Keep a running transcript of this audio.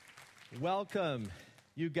Welcome.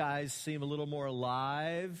 You guys seem a little more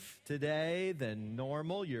alive today than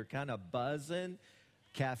normal. You're kind of buzzing.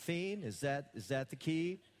 Caffeine, is that the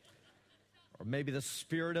key? Or maybe the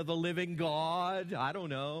Spirit of the living God? I don't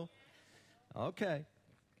know. Okay.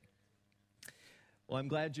 Well, I'm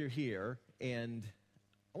glad you're here, and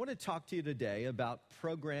I want to talk to you today about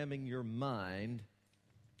programming your mind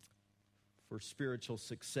for spiritual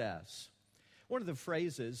success. One of the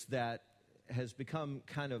phrases that has become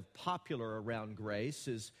kind of popular around grace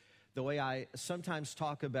is the way I sometimes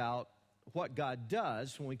talk about what God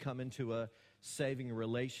does when we come into a saving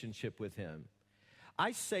relationship with Him.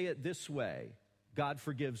 I say it this way: God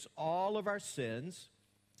forgives all of our sins,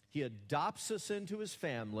 He adopts us into His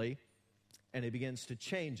family, and He begins to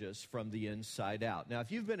change us from the inside out. Now,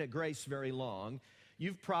 if you've been at Grace very long,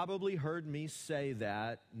 you've probably heard me say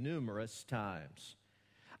that numerous times.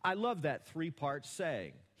 I love that three-part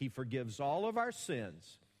saying. He forgives all of our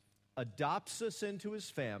sins, adopts us into His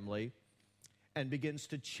family, and begins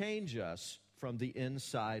to change us from the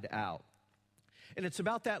inside out. And it's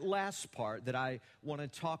about that last part that I want to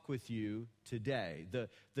talk with you today,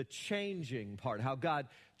 the changing part, how God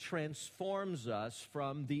transforms us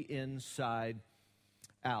from the inside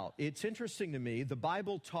out. It's interesting to me, the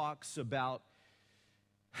Bible talks about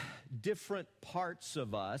different parts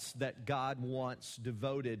of us that God wants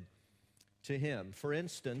devoted to Him. For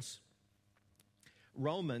instance,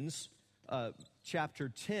 Romans chapter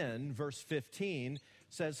 10, verse 15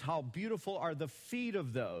 says, "How beautiful are the feet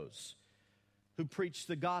of those who preach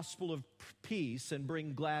the gospel of peace and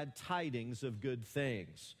bring glad tidings of good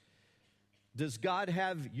things." Does God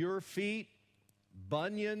have your feet,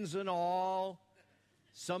 bunions and all?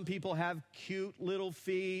 Some people have cute little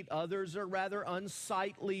feet. Others are rather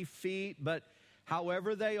unsightly feet. But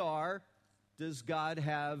however they are, does God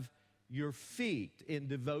have your feet in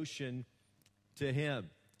devotion to Him?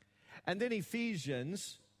 And then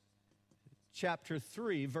Ephesians chapter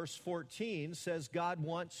 3, verse 14 says God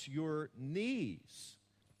wants your knees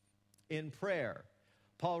in prayer.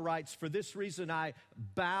 Paul writes, "For this reason I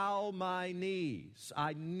bow my knees.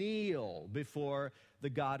 I kneel before the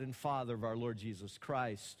God and Father of our Lord Jesus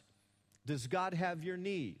Christ." Does God have your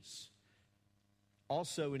knees?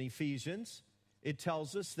 Also in Ephesians, it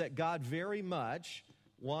tells us that God very much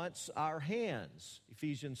wants our hands.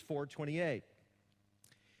 Ephesians 4:28.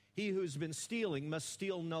 "He who's been stealing must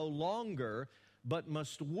steal no longer, but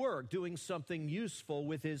must work, doing something useful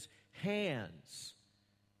with his hands,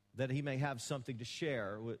 that he may have something to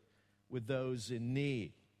share with those in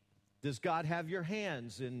need." Does God have your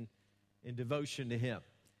hands in devotion to Him?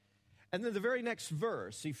 And then the very next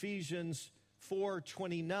verse, Ephesians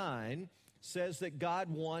 4:29, says that God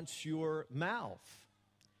wants your mouth.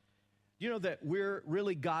 You know that we're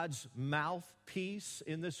really God's mouthpiece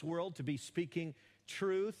in this world, to be speaking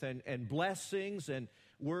truth and blessings and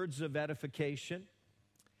words of edification.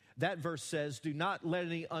 That verse says, "Do not let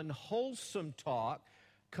any unwholesome talk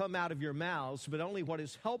come out of your mouths, but only what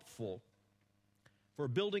is helpful for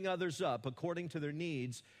building others up according to their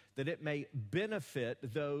needs, that it may benefit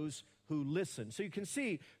those who listen." So you can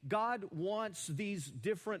see, God wants these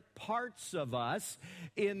different parts of us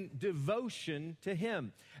in devotion to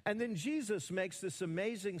Him. And then Jesus makes this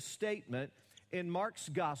amazing statement in Mark's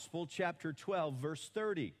Gospel, chapter 12, verse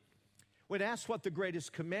 30. When asked what the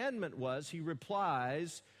greatest commandment was, He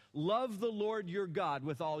replies, "Love the Lord your God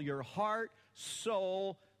with all your heart,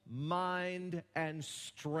 soul, mind, and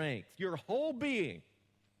strength." Your whole being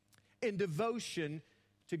in devotion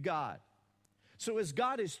to God. So as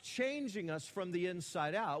God is changing us from the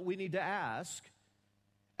inside out, we need to ask,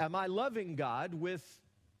 am I loving God with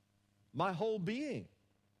my whole being?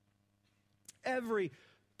 Every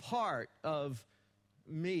part of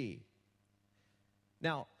me.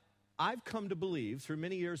 Now, I've come to believe through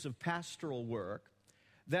many years of pastoral work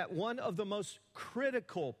that one of the most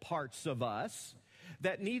critical parts of us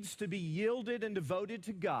that needs to be yielded and devoted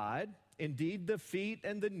to God, indeed the feet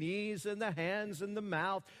and the knees and the hands and the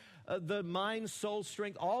mouth, the mind, soul,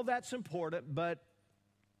 strength, all that's important, but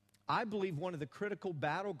I believe one of the critical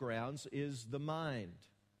battlegrounds is the mind.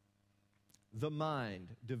 The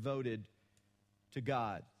mind devoted to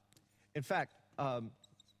God. In fact,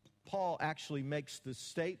 Paul actually makes the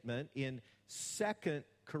statement in 2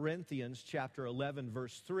 Corinthians chapter 11,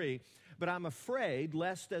 verse 3, "But I'm afraid,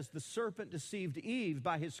 lest as the serpent deceived Eve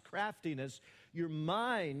by his craftiness, your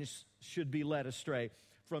minds should be led astray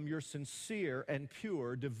from your sincere and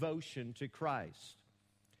pure devotion to Christ."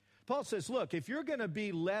 Paul says, look, if you're going to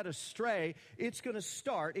be led astray, it's going to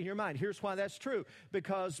start in your mind. Here's why that's true: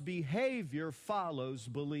 because behavior follows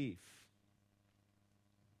belief.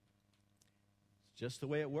 Just the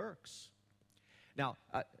way it works. Now,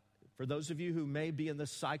 For those of you who may be in the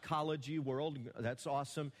psychology world, that's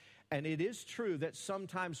awesome. And it is true that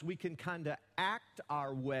sometimes we can kind of act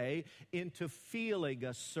our way into feeling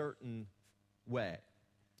a certain way.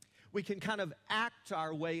 We can kind of act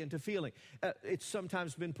our way into feeling. It's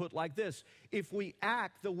sometimes been put like this: if we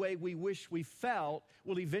act the way we wish we felt,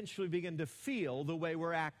 we'll eventually begin to feel the way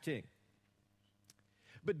we're acting.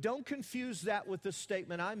 But don't confuse that with the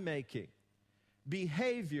statement I'm making.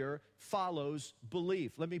 Behavior follows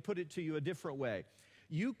belief. Let me put it to you a different way.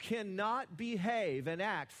 You cannot behave and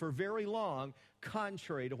act for very long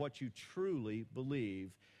contrary to what you truly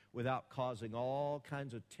believe without causing all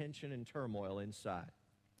kinds of tension and turmoil inside.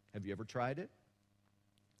 Have you ever tried it?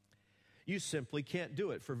 You simply can't do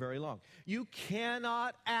it for very long. You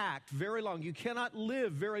cannot act very long. You cannot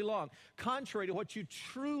live very long contrary to what you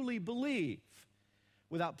truly believe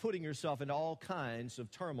without putting yourself into all kinds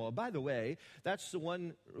of turmoil. By the way, that's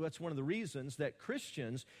one of the reasons that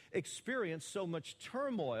Christians experience so much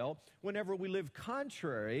turmoil whenever we live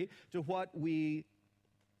contrary to what we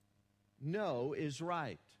know is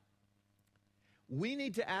right. We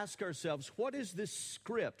need to ask ourselves, what is this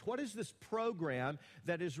script? What is this program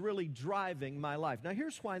that is really driving my life? Now,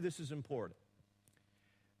 here's why this is important.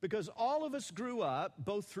 Because all of us grew up,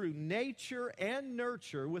 both through nature and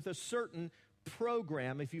nurture, with a certain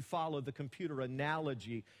program, if you follow the computer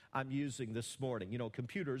analogy I'm using this morning. You know,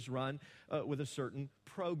 computers run with a certain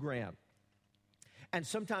program. And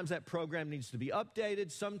sometimes that program needs to be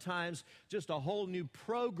updated. Sometimes just a whole new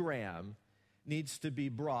program needs to be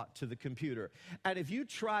brought to the computer. And if you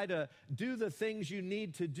try to do the things you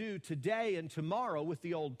need to do today and tomorrow with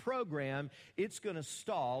the old program, it's going to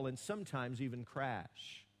stall and sometimes even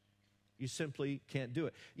crash. You simply can't do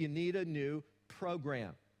it. You need a new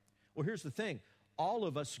program. Well, here's the thing. All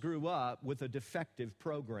of us grew up with a defective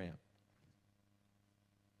program.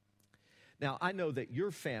 Now, I know that your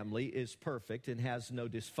family is perfect and has no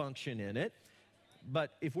dysfunction in it.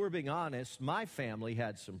 But if we're being honest, my family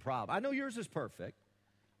had some problems. I know yours is perfect.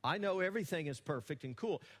 I know everything is perfect and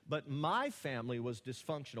cool. But my family was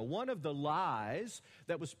dysfunctional. One of the lies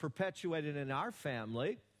that was perpetuated in our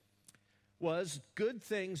family was good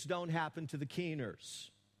things don't happen to the Keeners.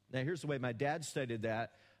 Now, here's the way my dad stated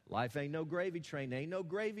that. Life ain't no gravy train. There ain't no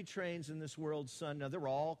gravy trains in this world, son. Now, there were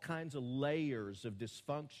all kinds of layers of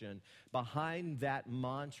dysfunction behind that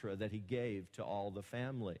mantra that he gave to all the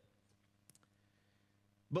family.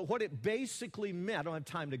 But what it basically meant, I don't have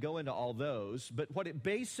time to go into all those, but what it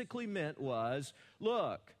basically meant was,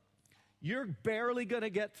 look, you're barely going to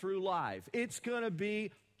get through life. It's going to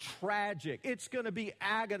be tragic. It's going to be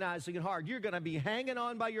agonizing and hard. You're going to be hanging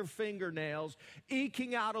on by your fingernails,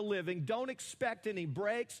 eking out a living. Don't expect any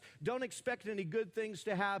breaks. Don't expect any good things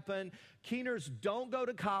to happen. Keeners don't go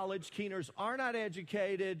to college. Keeners are not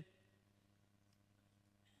educated.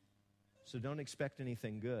 So don't expect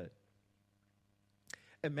anything good.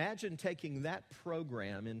 Imagine taking that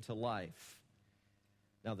program into life.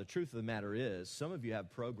 Now, the truth of the matter is, some of you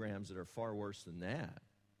have programs that are far worse than that.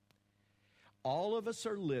 All of us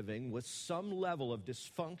are living with some level of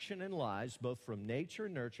dysfunction in lives, both from nature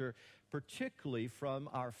and nurture, particularly from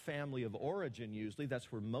our family of origin usually.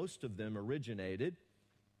 That's where most of them originated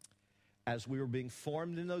as we were being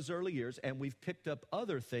formed in those early years, and we've picked up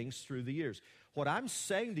other things through the years. What I'm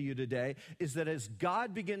saying to you today is that as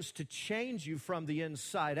God begins to change you from the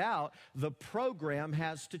inside out, the program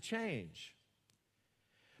has to change.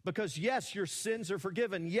 Because yes, your sins are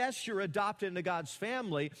forgiven. Yes, you're adopted into God's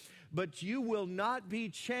family, but you will not be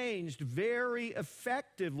changed very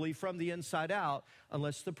effectively from the inside out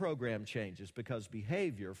unless the program changes, because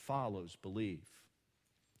behavior follows belief.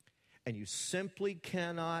 And you simply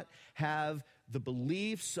cannot have the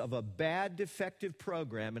beliefs of a bad, defective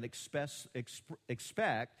program and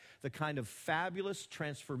expect the kind of fabulous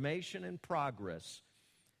transformation and progress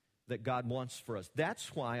that God wants for us.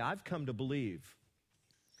 That's why I've come to believe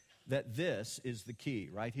that this is the key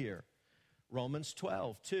right here. Romans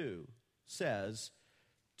 12:2 says,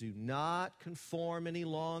 do not conform any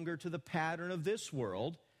longer to the pattern of this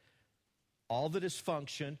world. All the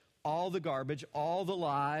dysfunction, all the garbage, all the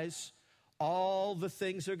lies, all the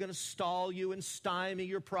things that are going to stall you and stymie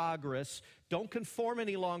your progress. Don't conform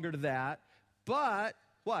any longer to that. But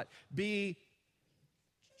what? Be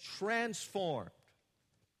transformed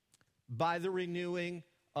by the renewing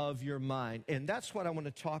of your mind. And that's what I want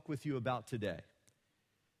to talk with you about today.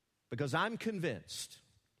 Because I'm convinced,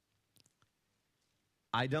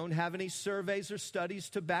 I don't have any surveys or studies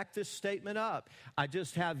to back this statement up. I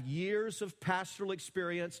just have years of pastoral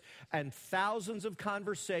experience and thousands of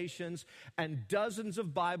conversations and dozens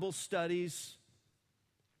of Bible studies.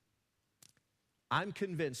 I'm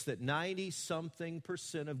convinced that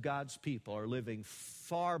 90-something% of God's people are living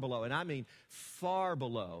far below, and I mean far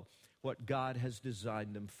below, what God has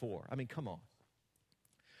designed them for. I mean, come on.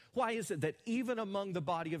 Why is it that even among the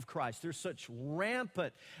body of Christ, there's such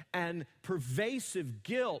rampant and pervasive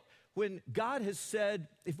guilt when God has said,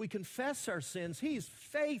 if we confess our sins, He's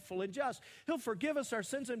faithful and just. He'll forgive us our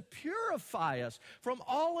sins and purify us from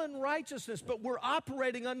all unrighteousness, but we're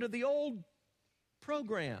operating under the old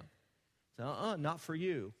program. So, not for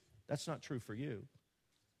you. That's not true for you.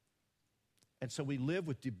 And so we live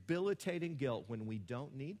with debilitating guilt when we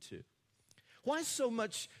don't need to. Why so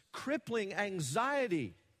much crippling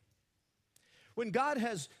anxiety? When God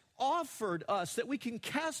has offered us that we can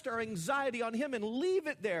cast our anxiety on Him and leave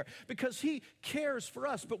it there because He cares for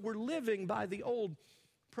us, but we're living by the old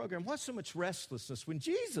program. Why so much restlessness when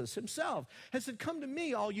Jesus Himself has said, come to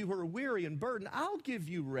me, all you who are weary and burdened, I'll give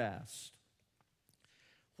you rest.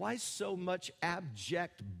 Why so much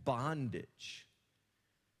abject bondage?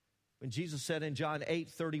 When Jesus said in John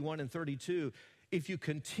 8:31 and 32, if you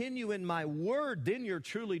continue in my word, then you're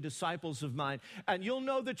truly disciples of mine, and you'll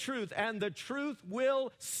know the truth, and the truth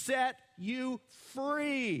will set you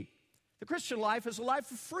free. The Christian life is a life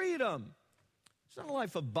of freedom. It's not a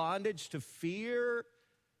life of bondage to fear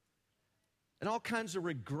and all kinds of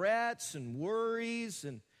regrets and worries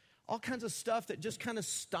and all kinds of stuff that just kind of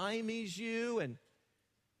stymies you and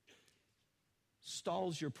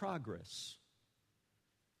stalls your progress.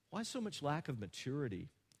 Why so much lack of maturity?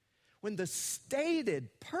 When the stated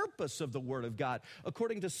purpose of the Word of God,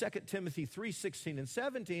 according to 2 Timothy 3:16 and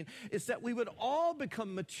 17, is that we would all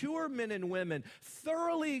become mature men and women,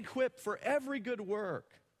 thoroughly equipped for every good work.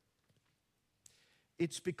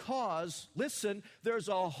 It's because, listen, there's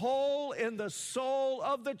a hole in the soul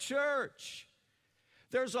of the church.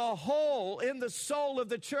 There's a hole in the soul of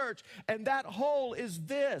the church, and that hole is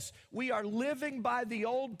this. We are living by the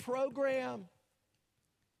old program.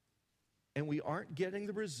 And we aren't getting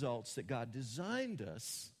the results that God designed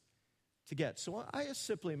us to get. So I just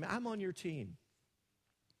simply, I'm on your team.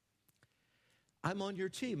 I'm on your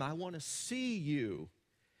team. I want to see you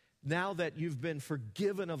now that you've been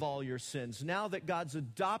forgiven of all your sins, now that God's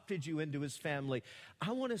adopted you into His family.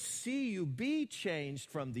 I want to see you be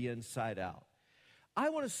changed from the inside out. I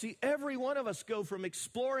want to see every one of us go from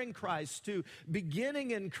exploring Christ to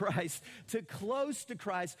beginning in Christ to close to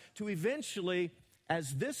Christ to eventually,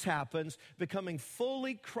 as this happens, becoming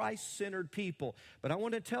fully Christ-centered people. But I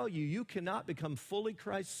want to tell you, you cannot become fully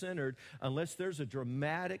Christ-centered unless there's a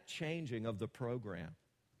dramatic changing of the program.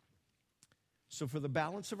 So for the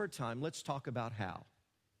balance of our time, let's talk about how.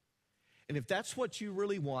 And if that's what you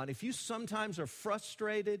really want, if you sometimes are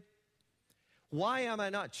frustrated, why am I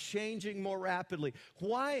not changing more rapidly?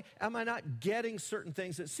 Why am I not getting certain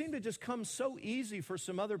things that seem to just come so easy for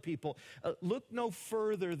some other people? Look no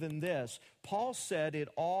further than this. Paul said it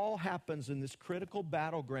all happens in this critical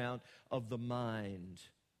battleground of the mind.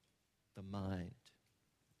 The mind.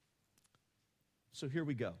 So here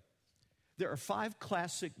we go. There are 5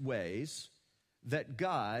 classic ways that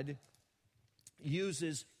God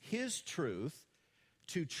uses His truth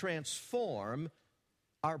to transform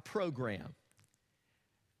our program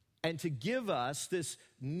and to give us this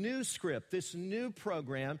new script, this new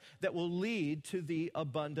program that will lead to the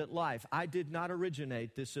abundant life. I did not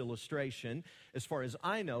originate this illustration. As far as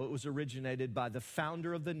I know, it was originated by the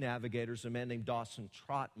founder of the Navigators, a man named Dawson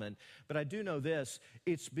Trotman. But I do know this,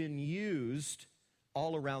 it's been used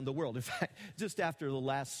all around the world. In fact, just after the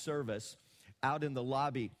last service, out in the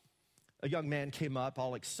lobby, a young man came up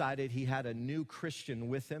all excited. He had a new Christian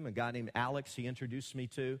with him, a guy named Alex he introduced me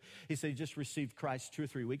to. He said he just received Christ 2 or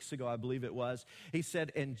 3 weeks ago, I believe it was. He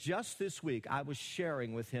said, and just this week, I was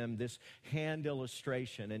sharing with him this hand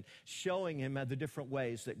illustration and showing him the different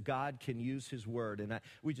ways that God can use His Word. And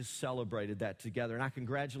we just celebrated that together. And I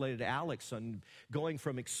congratulated Alex on going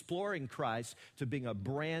from exploring Christ to being a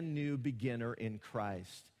brand new beginner in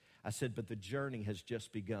Christ. I said, but the journey has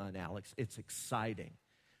just begun, Alex. It's exciting.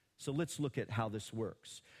 So let's look at how this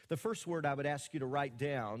works. The first word I would ask you to write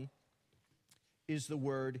down is the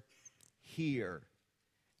word hear.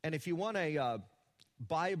 And if you want a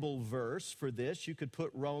Bible verse for this, you could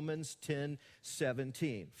put Romans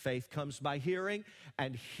 10:17. Faith comes by hearing,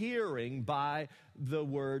 and hearing by the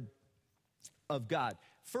word of God.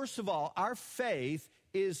 First of all, our faith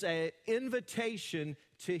is an invitation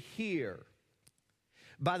to hear.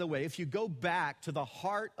 By the way, if you go back to the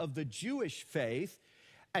heart of the Jewish faith,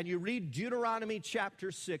 and you read Deuteronomy chapter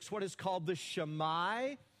 6, what is called the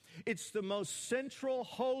Shema. It's the most central,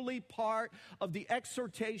 holy part of the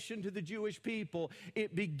exhortation to the Jewish people.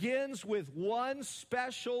 It begins with one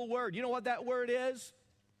special word. You know what that word is?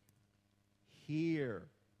 hear.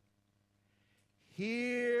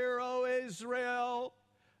 Hear, O Israel,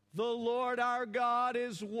 the Lord our God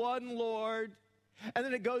is one Lord. And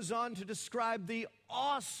then it goes on to describe the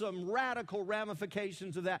awesome, radical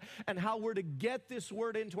ramifications of that and how we're to get this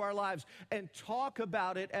word into our lives and talk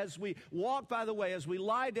about it as we walk by the way, as we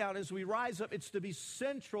lie down, as we rise up. It's to be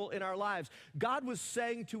central in our lives. God was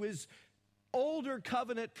saying to his older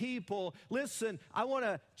covenant people, listen, I want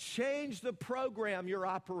to change the program you're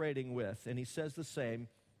operating with. And he says the same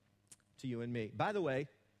to you and me. By the way,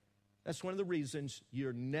 that's one of the reasons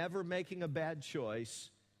you're never making a bad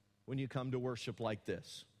choice when you come to worship like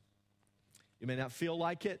this. You may not feel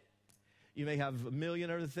like it. You may have a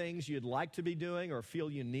million other things you'd like to be doing or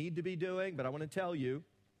feel you need to be doing, but I want to tell you,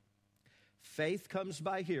 faith comes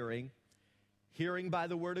by hearing, hearing by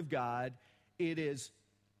the Word of God. It is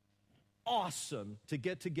awesome to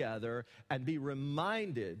get together and be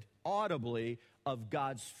reminded audibly of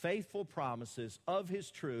God's faithful promises, of his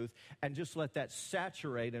truth, and just let that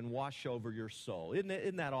saturate and wash over your soul.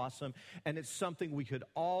 Isn't that awesome? And it's something we could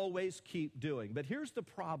always keep doing. But here's the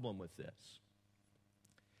problem with this.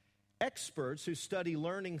 Experts who study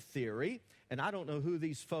learning theory, and I don't know who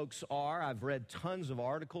these folks are. I've read tons of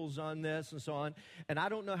articles on this and so on, and I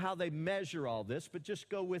don't know how they measure all this, but just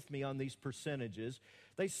go with me on these percentages.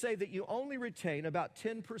 They say that you only retain about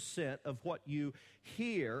 10% of what you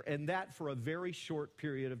hear, and that for a very short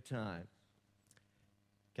period of time.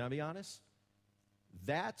 Can I be honest?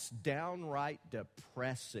 That's downright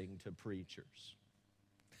depressing to preachers.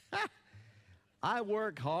 I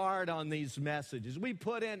work hard on these messages. We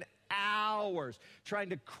put in hours trying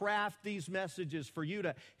to craft these messages for you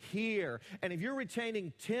to hear. And if you're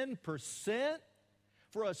retaining 10%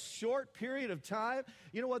 for a short period of time,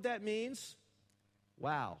 you know what that means?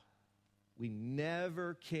 Wow, we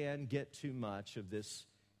never can get too much of this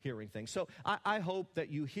hearing thing. So I hope that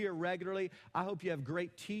you hear regularly. I hope you have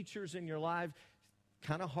great teachers in your life.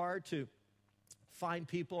 Kind of hard to find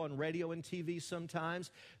people on radio and TV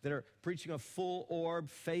sometimes that are preaching a full orb,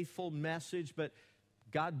 faithful message, but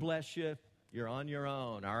God bless you. You're on your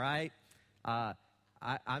own, all right?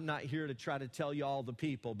 I'm not here to try to tell you all the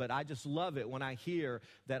people, but I just love it when I hear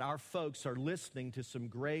that our folks are listening to some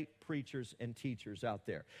great preachers and teachers out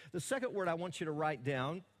there. The second word I want you to write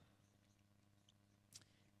down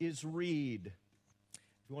is read.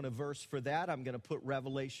 If you want a verse for that, I'm going to put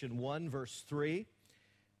Revelation 1, verse 3.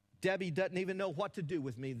 Debbie doesn't even know what to do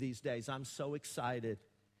with me these days. I'm so excited.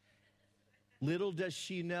 Little does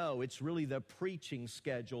she know, it's really the preaching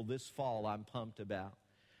schedule this fall I'm pumped about.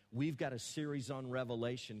 We've got a series on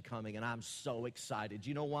Revelation coming, and I'm so excited.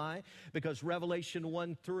 You know why? Because Revelation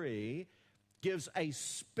 1:3 gives a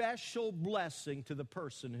special blessing to the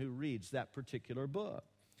person who reads that particular book.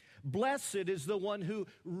 Blessed is the one who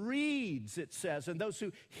reads, it says, and those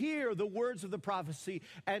who hear the words of the prophecy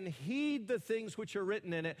and heed the things which are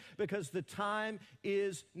written in it, because the time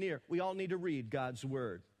is near. We all need to read God's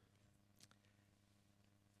word.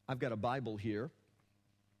 I've got a Bible here.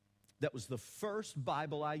 That was the first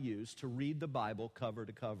Bible I used to read the Bible cover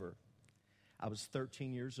to cover. I was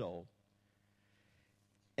 13 years old.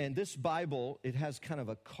 And this Bible, it has kind of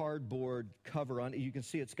a cardboard cover on it. You can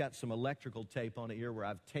see it's got some electrical tape on it here where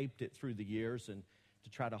I've taped it through the years and to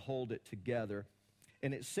try to hold it together.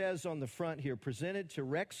 And it says on the front here, presented to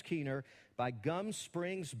Rex Keener by Gum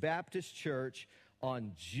Springs Baptist Church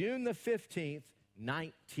on June the 15th,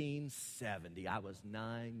 1970. I was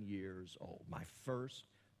 9 years old. My first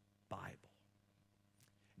Bible.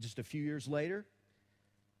 Just a few years later,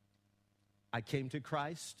 I came to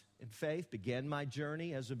Christ in faith, began my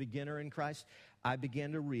journey as a beginner in Christ. I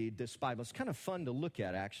began to read this Bible. It's kind of fun to look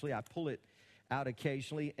at, actually. I pull it out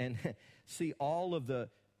occasionally and see all of the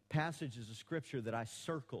passages of Scripture that I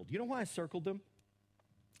circled. You know why I circled them?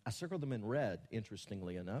 I circled them in red,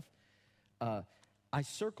 interestingly enough. I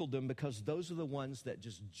circled them because those are the ones that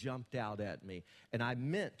just jumped out at me. And I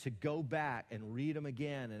meant to go back and read them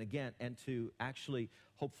again and again and to actually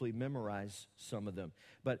hopefully memorize some of them.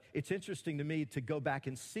 But it's interesting to me to go back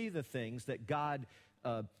and see the things that God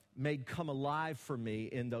made come alive for me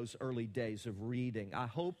in those early days of reading. I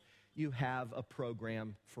hope you have a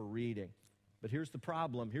program for reading. But here's the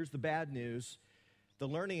problem. Here's the bad news. The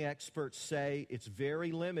learning experts say it's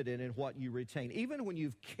very limited in what you retain. Even when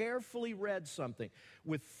you've carefully read something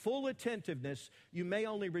with full attentiveness, you may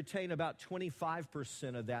only retain about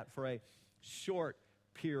 25% of that for a short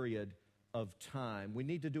period of time. We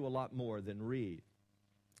need to do a lot more than read.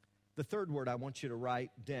 The third word I want you to write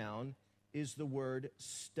down is the word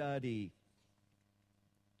study.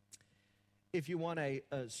 If you want a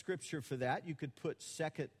scripture for that, you could put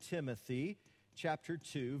 2 Timothy chapter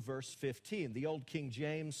 2, verse 15. The old King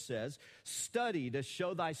James says, study to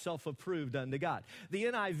show thyself approved unto God. The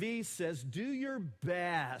NIV says, do your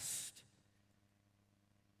best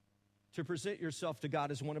to present yourself to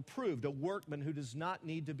God as one approved, a workman who does not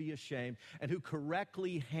need to be ashamed and who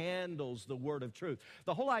correctly handles the word of truth.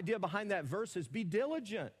 The whole idea behind that verse is be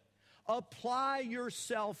diligent. Apply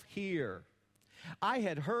yourself here. I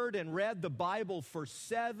had heard and read the Bible for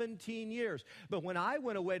 17 years, but when I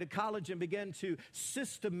went away to college and began to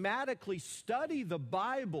systematically study the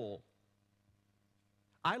Bible,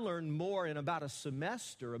 I learned more in about a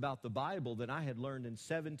semester about the Bible than I had learned in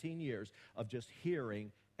 17 years of just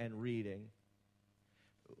hearing and reading.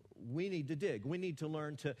 We need to dig. We need to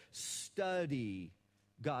learn to study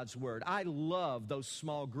God's Word. I love those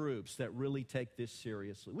small groups that really take this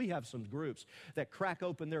seriously. We have some groups that crack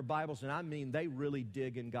open their Bibles, and I mean they really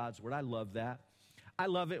dig in God's Word. I love that. I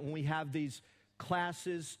love it when we have these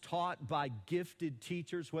classes taught by gifted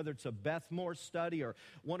teachers, whether it's a Beth Moore study or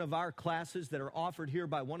one of our classes that are offered here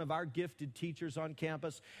by one of our gifted teachers on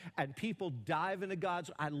campus, and people dive into God's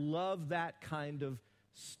Word. I love that kind of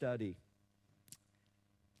study.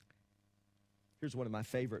 Here's one of my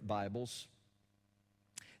favorite Bibles.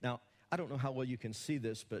 Now, I don't know how well you can see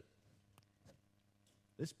this, but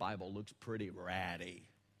this Bible looks pretty ratty.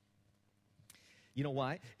 You know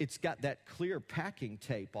why? It's got that clear packing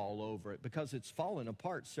tape all over it because it's fallen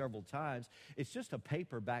apart several times. It's just a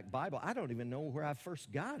paperback Bible. I don't even know where I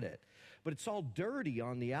first got it, but it's all dirty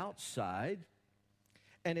on the outside,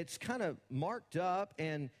 and it's kind of marked up,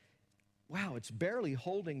 and wow, it's barely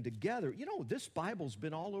holding together. You know, this Bible's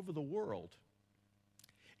been all over the world.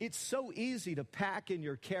 It's so easy to pack in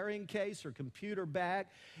your carrying case or computer bag.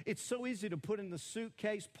 It's so easy to put in the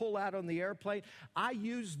suitcase, pull out on the airplane. I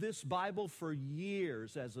used this Bible for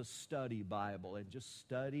years as a study Bible and just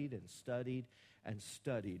studied and studied and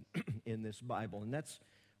studied in this Bible. And that's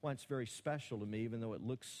why it's very special to me, even though it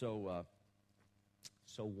looks so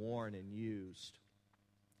worn and used.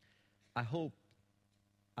 I hope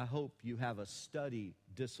you have a study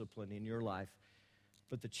discipline in your life.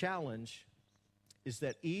 But the challenge is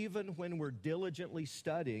that even when we're diligently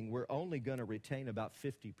studying, we're only going to retain about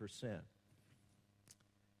 50%.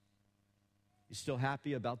 You still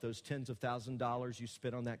happy about those tens of thousands of dollars you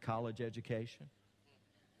spent on that college education?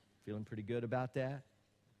 Feeling pretty good about that?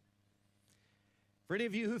 For any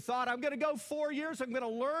of you who thought, I'm going to go 4 years, I'm going to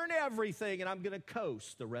learn everything, and I'm going to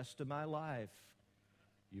coast the rest of my life,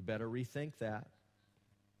 you better rethink that.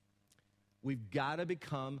 We've got to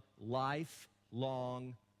become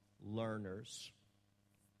lifelong learners.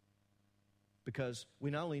 Because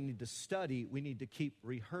we not only need to study, we need to keep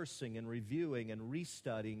rehearsing and reviewing and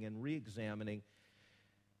restudying and re-examining.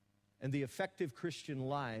 And the effective Christian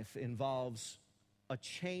life involves a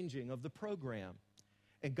changing of the program.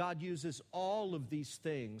 And God uses all of these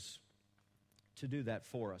things to do that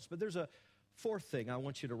for us. But there's a fourth thing I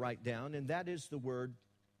want you to write down, and that is the word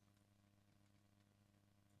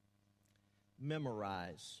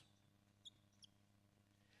memorize.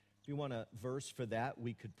 If you want a verse for that,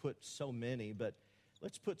 we could put so many, but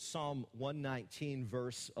let's put Psalm 119,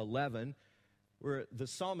 verse 11, where the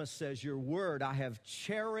psalmist says, your word I have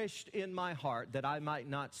cherished in my heart that I might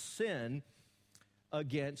not sin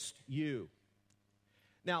against you.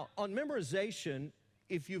 Now, on memorization,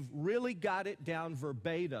 if you've really got it down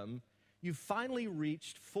verbatim, you've finally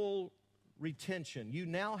reached full retention. You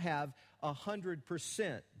now have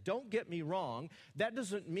 100%. Don't get me wrong. That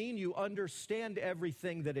doesn't mean you understand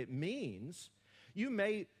everything that it means. You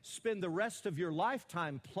may spend the rest of your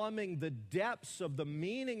lifetime plumbing the depths of the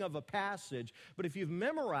meaning of a passage, but if you've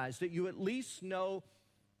memorized it, you at least know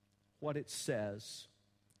what it says.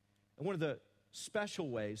 And one of the special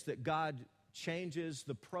ways that God changes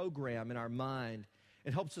the program in our mind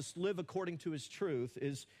and helps us live according to His truth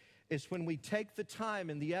is when we take the time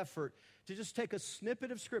and the effort to just take a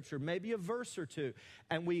snippet of Scripture, maybe a verse or two,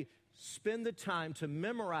 and we spend the time to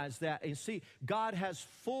memorize that. And see, God has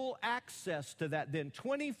full access to that then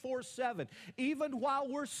 24/7, even while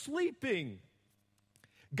we're sleeping.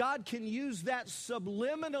 God can use that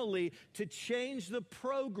subliminally to change the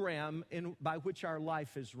program by which our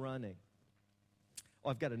life is running.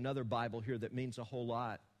 Oh, I've got another Bible here that means a whole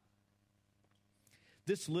lot.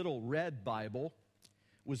 This little red Bible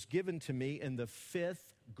was given to me in the 5th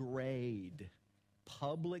grade,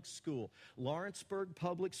 public school. Lawrenceburg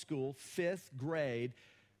Public School, 5th grade,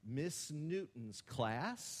 Miss Newton's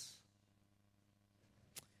class.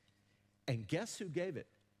 And guess who gave it?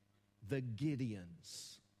 The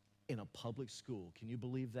Gideons in a public school. Can you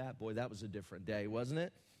believe that? Boy, that was a different day, wasn't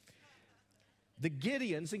it? The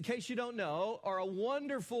Gideons, in case you don't know, are a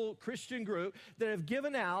wonderful Christian group that have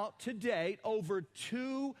given out to date over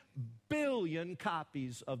 2 billion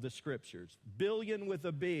copies of the Scriptures. Billion with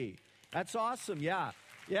a B. That's awesome, yeah.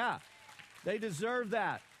 They deserve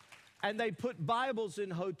that. And they put Bibles in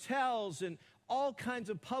hotels and all kinds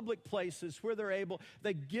of public places where they're able.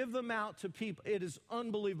 They give them out to people. It is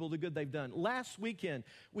unbelievable the good they've done. Last weekend,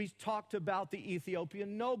 we talked about the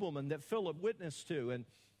Ethiopian nobleman that Philip witnessed to, and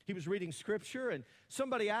he was reading Scripture, and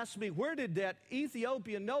somebody asked me, where did that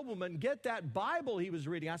Ethiopian nobleman get that Bible he was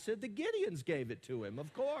reading? I said, the Gideons gave it to him,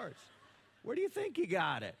 of course. Where do you think he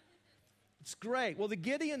got it? It's great. Well, the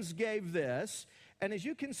Gideons gave this, and as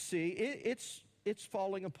you can see, it's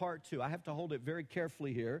falling apart too. I have to hold it very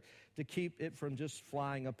carefully here to keep it from just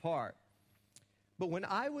flying apart. But when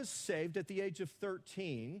I was saved at the age of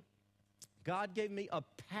 13, God gave me a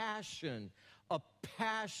passion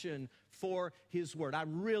for His Word. I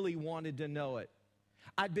really wanted to know it.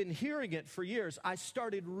 I'd been hearing it for years. I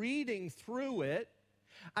started reading through it.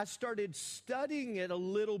 I started studying it a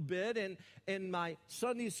little bit in my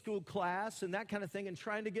Sunday school class and that kind of thing, and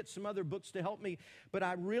trying to get some other books to help me. But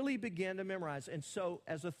I really began to memorize. And so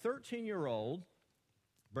as a 13-year-old,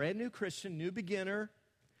 brand new Christian, new beginner,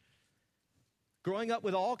 growing up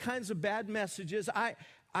with all kinds of bad messages,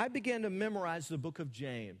 I began to memorize the book of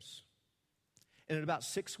James. And in about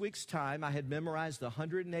 6 weeks' time, I had memorized the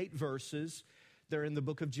 108 verses that are in the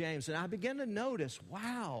book of James. And I began to notice,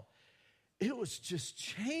 wow, it was just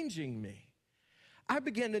changing me. I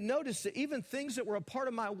began to notice that even things that were a part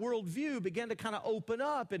of my worldview began to kind of open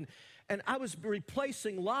up. And I was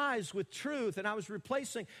replacing lies with truth. And I was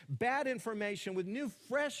replacing bad information with new,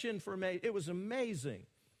 fresh information. It was amazing.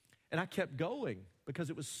 And I kept going because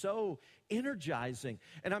it was so energizing.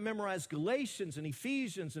 And I memorized Galatians and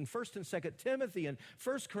Ephesians and 1st and 2nd Timothy and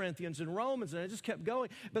 1 Corinthians and Romans, and I just kept going.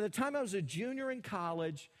 By the time I was a junior in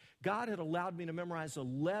college, God had allowed me to memorize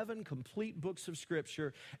 11 complete books of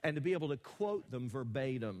Scripture and to be able to quote them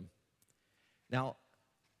verbatim. Now,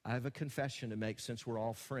 I have a confession to make since we're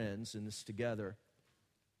all friends in this together.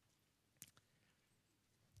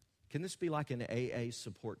 Can this be like an AA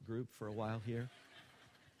support group for a while here?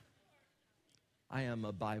 I am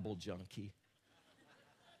a Bible junkie.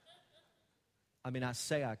 I mean, I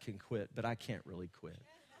say I can quit, but I can't really quit.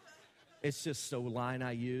 It's just a line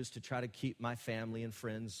I use to try to keep my family and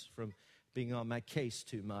friends from being on my case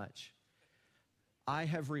too much. I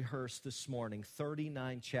have rehearsed this morning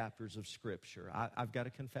 39 chapters of Scripture. I've got to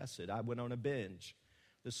confess it. I went on a binge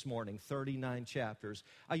this morning, 39 chapters.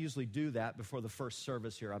 I usually do that before the first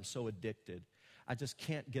service here. I'm so addicted. I just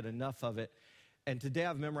can't get enough of it. And today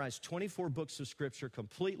I've memorized 24 books of Scripture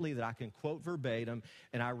completely that I can quote verbatim,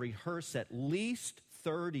 and I rehearse at least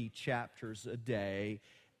 30 chapters a day,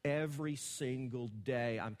 every single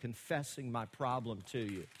day. I'm confessing my problem to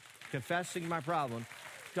you. Confessing my problem.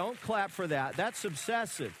 Don't clap for that. That's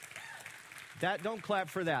obsessive. Don't clap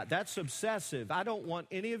for that. That's obsessive. I don't want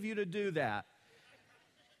any of you to do that.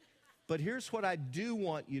 But here's what I do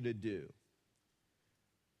want you to do.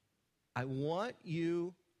 I want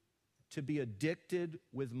you to be addicted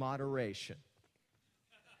with moderation.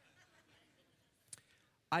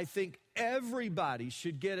 I think everybody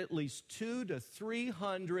should get at least 200 to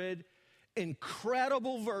 300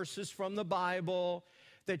 incredible verses from the Bible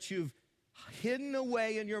that you've hidden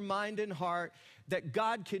away in your mind and heart that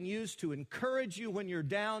God can use to encourage you when you're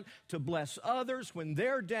down, to bless others when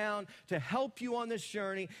they're down, to help you on this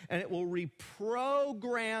journey, and it will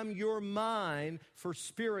reprogram your mind for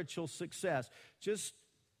spiritual success. Just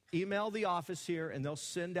email the office here and they'll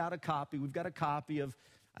send out a copy. We've got a copy of,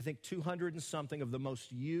 I think, 200 and something of the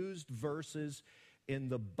most used verses in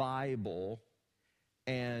the Bible,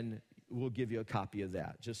 and we'll give you a copy of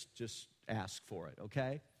that. Just ask for it,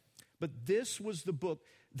 okay? But this was the book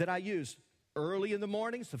that I used. Early in the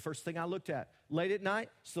mornings, the first thing I looked at. Late at night,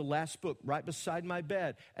 it's the last book right beside my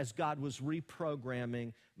bed as God was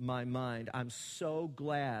reprogramming my mind. I'm so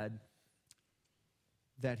glad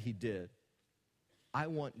that He did. I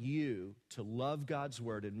want you to love God's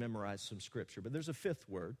Word and memorize some Scripture. But there's a fifth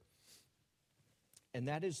word, and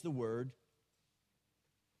that is the word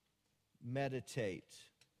meditate.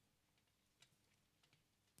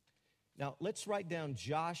 Now, let's write down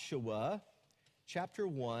Joshua chapter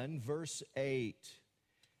 1, verse 8.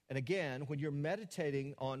 And again, when you're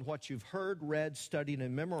meditating on what you've heard, read, studied,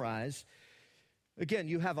 and memorized, again,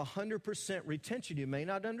 you have 100% retention. You may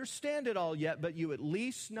not understand it all yet, but you at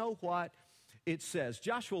least know what it says.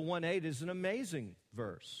 Joshua 1:8 is an amazing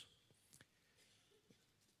verse.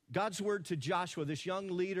 God's word to Joshua, this young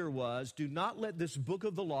leader, was, do not let this book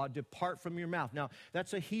of the law depart from your mouth. Now,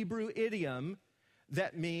 that's a Hebrew idiom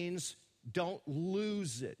that means don't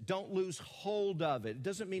lose it. Don't lose hold of it. It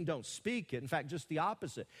doesn't mean don't speak it. In fact, just the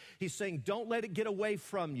opposite. He's saying don't let it get away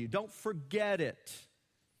from you. Don't forget it.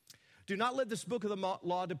 Do not let this book of the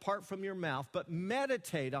law depart from your mouth, but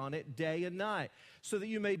meditate on it day and night, so that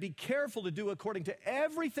you may be careful to do according to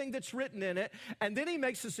everything that's written in it. And then he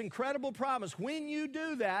makes this incredible promise. When you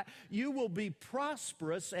do that, you will be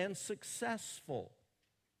prosperous and successful.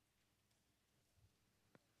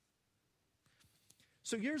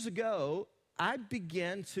 So years ago, I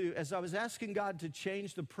began to, as I was asking God to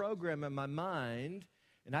change the program in my mind,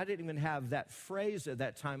 and I didn't even have that phrase at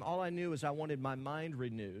that time. All I knew is I wanted my mind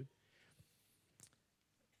renewed.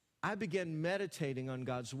 I began meditating on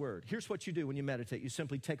God's word. Here's what you do when you meditate. You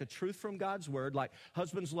simply take a truth from God's word, like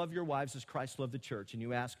husbands love your wives as Christ loved the church, and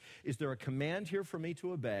you ask, is there a command here for me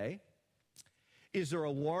to obey? Is there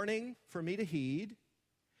a warning for me to heed?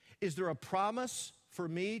 Is there a promise for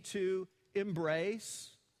me to embrace?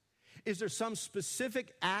 Is there some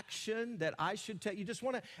specific action that I should take? You just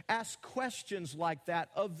want to ask questions like that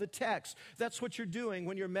of the text. That's what you're doing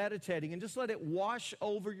when you're meditating, and just let it wash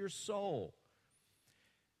over your soul.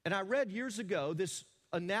 And I read years ago this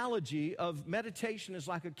analogy of meditation is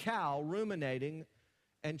like a cow ruminating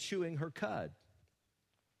and chewing her cud.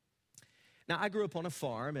 Now, I grew up on a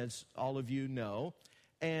farm, as all of you know,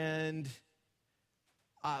 and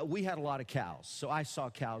we had a lot of cows, so I saw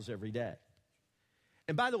cows every day.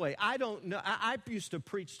 And by the way, I don't know, I used to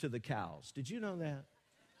preach to the cows. Did you know that?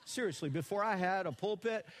 Seriously, before I had a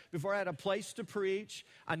pulpit, before I had a place to preach,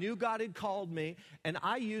 I knew God had called me, and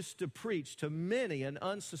I used to preach to many an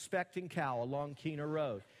unsuspecting cow along Keener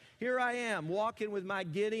Road. Here I am, walking with my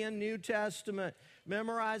Gideon New Testament,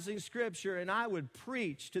 memorizing Scripture, and I would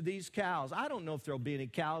preach to these cows. I don't know if there'll be any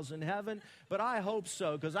cows in heaven, but I hope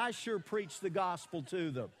so, because I sure preached the gospel to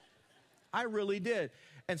them. I really did.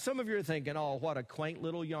 And some of you are thinking, oh, what a quaint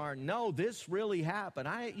little yarn. No, this really happened.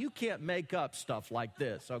 You can't make up stuff like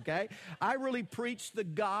this, okay? I really preached the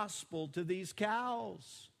gospel to these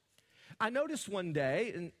cows. I noticed one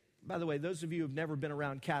day, and by the way, those of you who have never been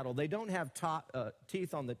around cattle, they don't have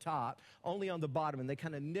teeth on the top, only on the bottom, and they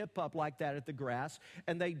kind of nip up like that at the grass,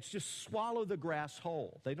 and they just swallow the grass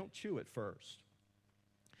whole. They don't chew it first.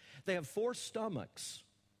 They have 4 stomachs.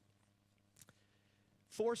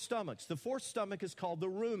 4 stomachs. The 4th stomach is called the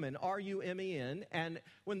rumen, R-U-M-E-N, and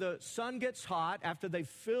when the sun gets hot, after they've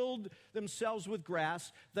filled themselves with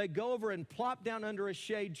grass, they go over and plop down under a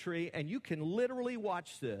shade tree, and you can literally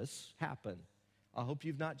watch this happen. I hope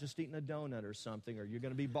you've not just eaten a donut or something, or you're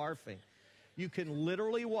going to be barfing. You can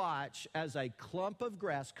literally watch as a clump of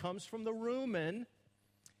grass comes from the rumen.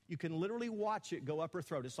 You can literally watch it go up her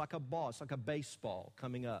throat. It's like a ball. It's like a baseball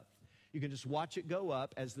coming up. You can just watch it go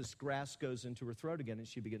up as this grass goes into her throat again, and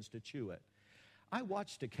she begins to chew it. I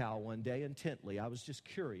watched a cow one day intently. I was just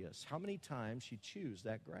curious how many times she chews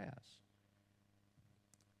that grass.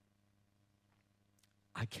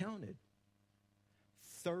 I counted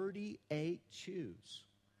 38 chews.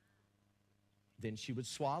 Then she would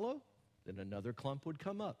swallow, then another clump would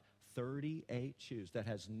come up. 38 chews. That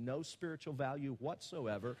has no spiritual value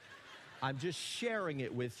whatsoever. I'm just sharing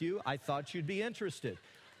it with you. I thought you'd be interested.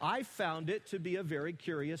 I found it to be a very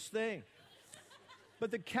curious thing. But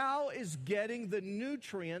the cow is getting the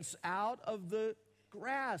nutrients out of the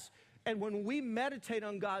grass. And when we meditate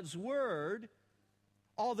on God's word,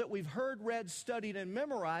 all that we've heard, read, studied, and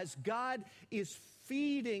memorized, God is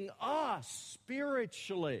feeding us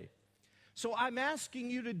spiritually. So I'm asking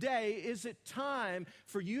you today, is it time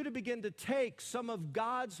for you to begin to take some of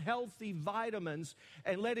God's healthy vitamins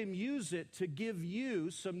and let Him use it to give you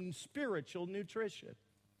some spiritual nutrition?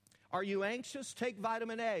 Are you anxious? Take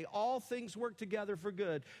vitamin A. All things work together for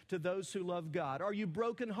good to those who love God. Are you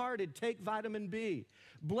brokenhearted? Take vitamin B.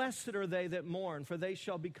 Blessed are they that mourn, for they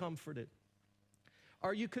shall be comforted.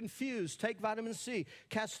 Are you confused? Take vitamin C,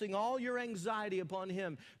 casting all your anxiety upon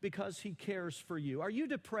Him because He cares for you. Are you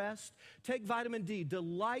depressed? Take vitamin D.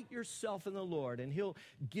 Delight yourself in the Lord, and He'll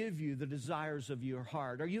give you the desires of your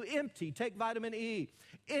heart. Are you empty? Take vitamin E.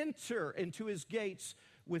 Enter into His gates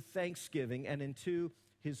with thanksgiving and into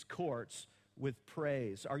His courts with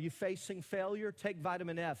praise. Are you facing failure? Take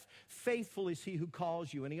vitamin F. Faithful is He who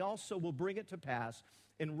calls you, and He also will bring it to pass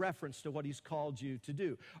in reference to what He's called you to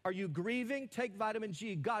do. Are you grieving? Take vitamin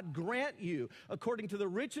G. God grant you, according to the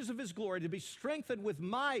riches of His glory, to be strengthened with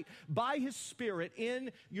might by His Spirit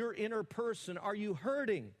in your inner person. Are you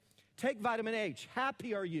hurting? Take vitamin H.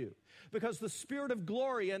 Happy are you, because the Spirit of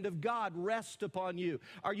glory and of God rest upon you.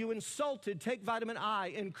 Are you insulted? Take vitamin I.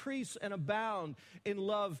 Increase and abound in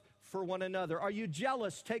love for one another. Are you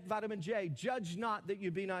jealous? Take vitamin J. Judge not that you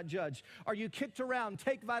be not judged. Are you kicked around?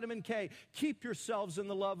 Take vitamin K. Keep yourselves in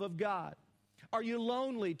the love of God. Are you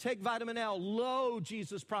lonely? Take vitamin L. Lo,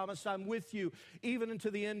 Jesus promised, I'm with you even unto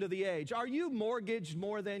the end of the age. Are you mortgaged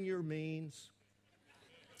more than your means?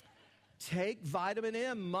 Take vitamin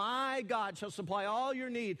M. My God shall supply all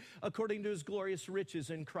your need according to his glorious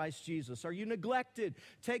riches in Christ Jesus. Are you neglected?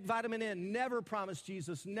 Take vitamin N. Never promise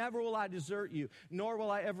Jesus, never will I desert you, nor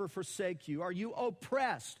will I ever forsake you. Are you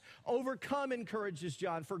oppressed? Overcome, encourages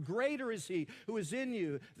John, for greater is he who is in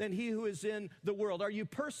you than he who is in the world. Are you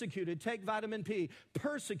persecuted? Take vitamin P.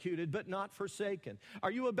 Persecuted, but not forsaken.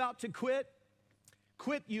 Are you about to quit?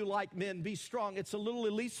 Quit, you like men, be strong. It's a little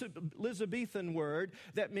Elizabethan word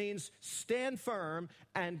that means stand firm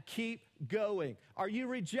and keep going. Are you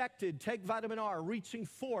rejected? Take vitamin R, reaching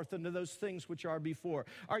forth into those things which are before.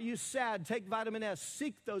 Are you sad? Take vitamin S,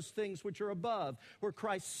 seek those things which are above, where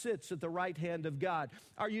Christ sits at the right hand of God.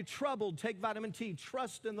 Are you troubled? Take vitamin T,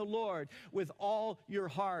 trust in the Lord with all your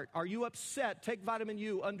heart. Are you upset? Take vitamin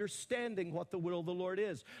U, understanding what the will of the Lord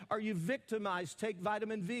is. Are you victimized? Take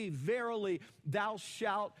vitamin V, verily thou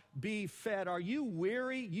shalt be fed. Are you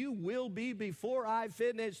weary? You will be before I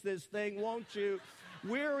finish this thing, won't you?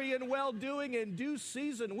 Weary and well-doing, in due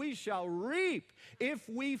season we shall reap if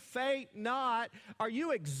we faint not. Are you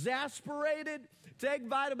exasperated? Take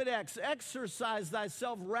vitamin X. Exercise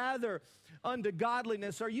thyself rather unto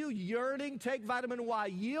godliness. Are you yearning? Take vitamin Y.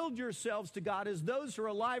 Yield yourselves to God as those who are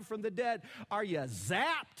alive from the dead. Are you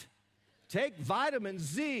zapped? Take vitamin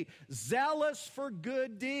Z. Zealous for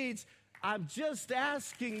good deeds. I'm just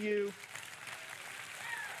asking you.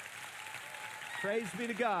 Praise be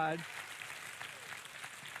to God.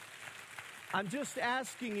 I'm just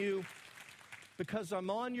asking you because I'm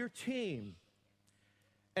on your team.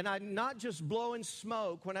 And I'm not just blowing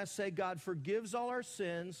smoke when I say God forgives all our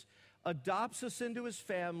sins, adopts us into his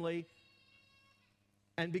family,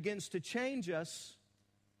 and begins to change us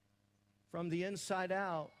from the inside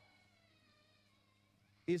out.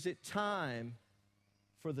 Is it time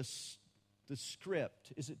for the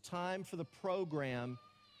script? Is it time for the program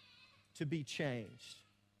to be changed?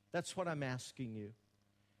 That's what I'm asking you.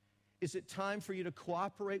 Is it time for you to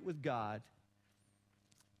cooperate with God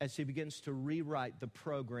as he begins to rewrite the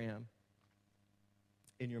program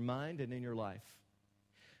in your mind and in your life?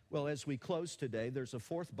 Well, as we close today, there's a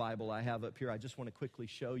fourth Bible I have up here I just want to quickly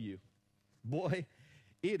show you. Boy,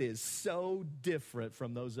 it is so different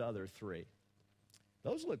from those other three.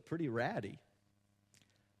 Those look pretty ratty.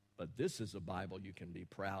 But this is a Bible you can be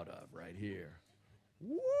proud of right here.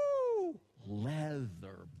 Woo!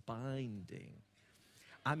 Leather binding.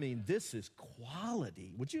 I mean, this is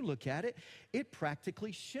quality. Would you look at it? It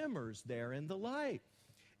practically shimmers there in the light.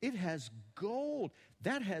 It has gold.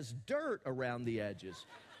 That has dirt around the edges.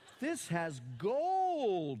 This has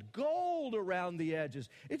gold around the edges.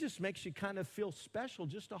 It just makes you kind of feel special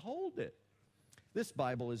just to hold it. This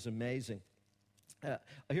Bible is amazing.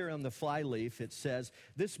 Here on the flyleaf, it says,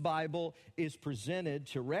 this Bible is presented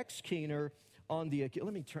to Rex Keener on the,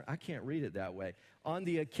 I can't read it that way, on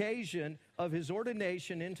the occasion of his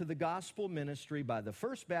ordination into the gospel ministry by the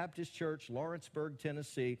First Baptist Church, Lawrenceburg,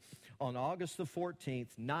 Tennessee, on August the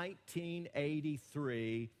 14th,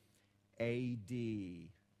 1983 A.D.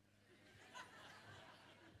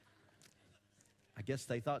 I guess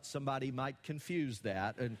they thought somebody might confuse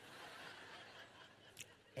that, and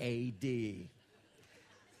A.D.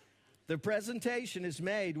 The presentation is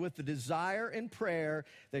made with the desire and prayer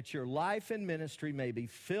that your life and ministry may be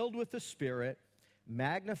filled with the Spirit,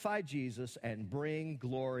 magnify Jesus, and bring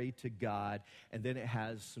glory to God. And then it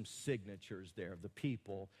has some signatures there of the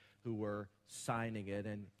people who were signing it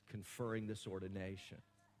and conferring this ordination.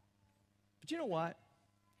 But you know what?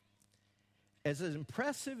 As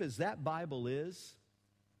impressive as that Bible is,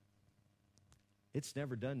 it's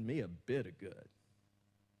never done me a bit of good.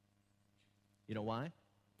 You know why?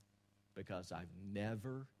 Because I've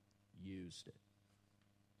never used it.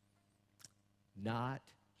 Not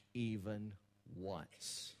even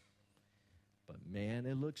once. But man,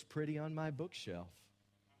 it looks pretty on my bookshelf.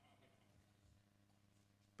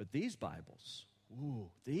 But these Bibles,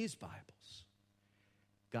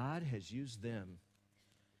 God has used them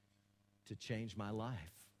to change my life.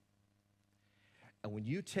 And when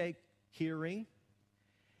you take hearing,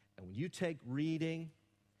 and when you take reading,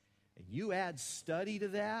 and you add study to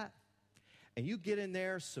that, and you get in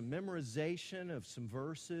there some memorization of some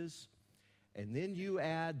verses, and then you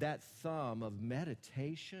add that thumb of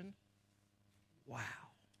meditation, wow.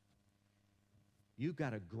 You've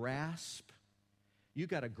got a grasp You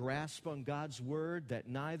got a grasp on God's word that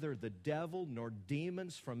neither the devil nor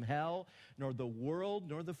demons from hell nor the world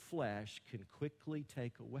nor the flesh can quickly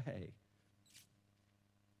take away.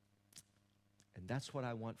 And that's what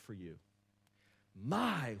I want for you.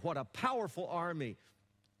 My, what a powerful army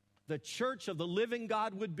the church of the living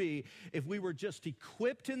God would be if we were just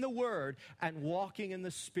equipped in the Word and walking in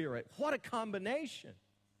the Spirit. What a combination.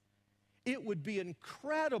 It would be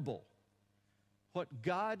incredible what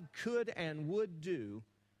God could and would do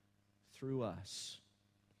through us.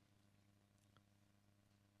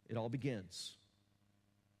 It all begins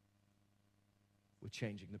with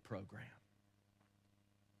changing the program.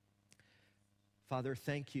 Father,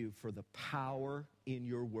 thank you for the power in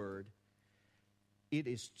your word. It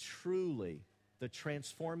is truly the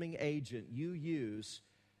transforming agent you use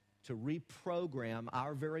to reprogram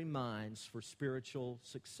our very minds for spiritual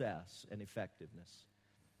success and effectiveness.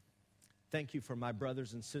 Thank you for my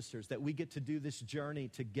brothers and sisters that we get to do this journey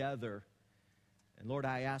together. And Lord,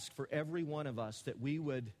 I ask for every one of us that we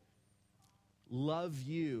would love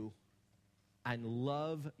you and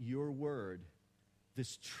love your word,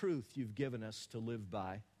 this truth you've given us to live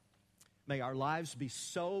by. May our lives be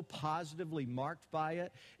so positively marked by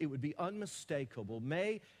it, it would be unmistakable.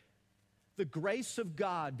 May the grace of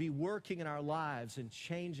God be working in our lives and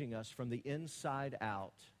changing us from the inside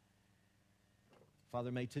out. Father,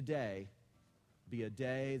 may today be a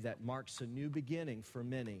day that marks a new beginning for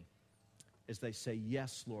many as they say,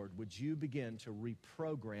 yes, Lord, would you begin to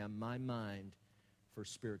reprogram my mind for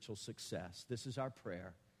spiritual success? This is our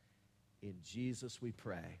prayer. In Jesus we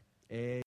pray. Amen.